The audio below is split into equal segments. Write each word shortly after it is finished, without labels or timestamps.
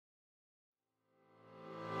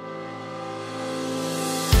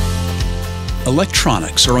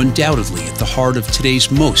Electronics are undoubtedly at the heart of today's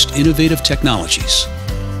most innovative technologies.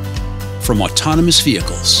 From autonomous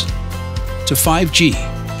vehicles to 5G,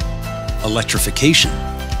 electrification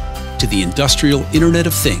to the industrial Internet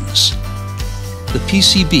of Things, the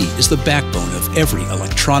PCB is the backbone of every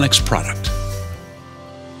electronics product.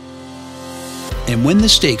 And when the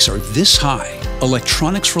stakes are this high,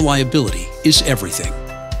 electronics reliability is everything.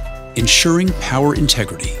 Ensuring power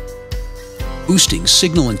integrity, boosting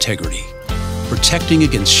signal integrity, protecting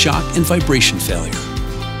against shock and vibration failure,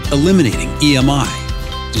 eliminating EMI,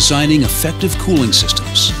 designing effective cooling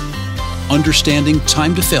systems, understanding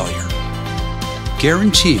time to failure,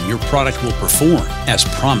 guaranteeing your product will perform as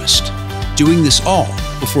promised, doing this all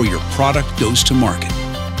before your product goes to market.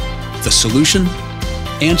 The solution?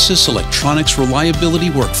 Ansys Electronics Reliability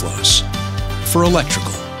Workflows for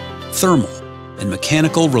electrical, thermal, and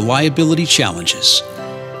mechanical reliability challenges,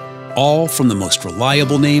 all from the most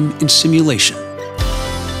reliable name in simulation.